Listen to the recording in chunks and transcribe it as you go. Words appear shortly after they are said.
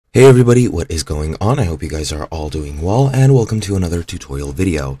Hey everybody, what is going on? I hope you guys are all doing well, and welcome to another tutorial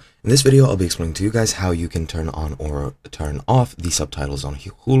video. In this video, I'll be explaining to you guys how you can turn on or turn off the subtitles on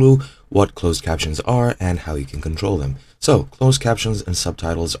Hulu, what closed captions are, and how you can control them. So, closed captions and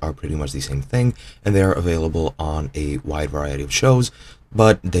subtitles are pretty much the same thing, and they are available on a wide variety of shows,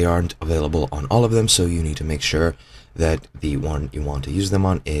 but they aren't available on all of them, so you need to make sure that the one you want to use them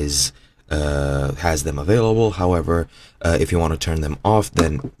on has them available. However, if you want to turn them off,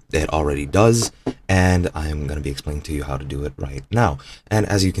 then it already does, and I'm going to be explaining to you how to do it right now. And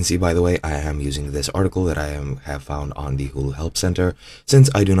as you can see, by the way, I am using this article that I have found on the Hulu Help Center, since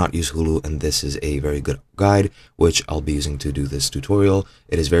I do not use Hulu, and this is a very good guide which I'll be using to do this tutorial.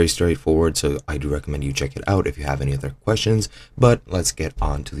 It is very straightforward, so I do recommend you check it out if you have any other questions. But let's get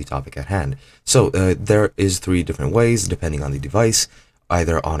on to the topic at hand. So there is 3 different ways depending on the device,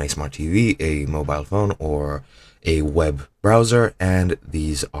 either on a smart TV, a mobile phone, or a web browser, and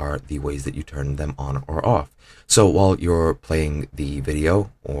these are the ways that you turn them on or off. So while you're playing the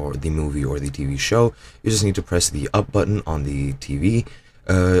video or the movie or the TV show, you just need to press the up button on the TV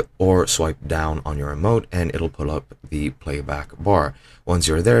or swipe down on your remote, and it'll pull up the playback bar. Once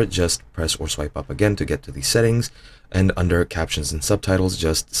you're there, just press or swipe up again to get to the settings, and under captions and subtitles,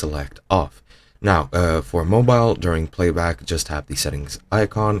 just select off. Now, for mobile, during playback, just tap the settings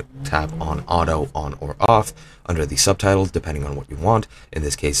icon, tap on auto on or off under the subtitles, depending on what you want. In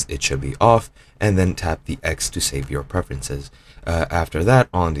this case, it should be off, and then tap the X to save your preferences. After that,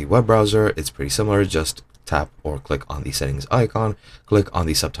 on the web browser, it's pretty similar. Just tap or click on the settings icon, click on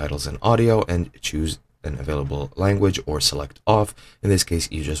the subtitles and audio, and choose an available language or select off. In this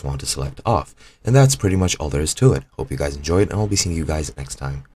case, you just want to select off. And that's pretty much all there is to it. Hope you guys enjoyed, and I'll be seeing you guys next time.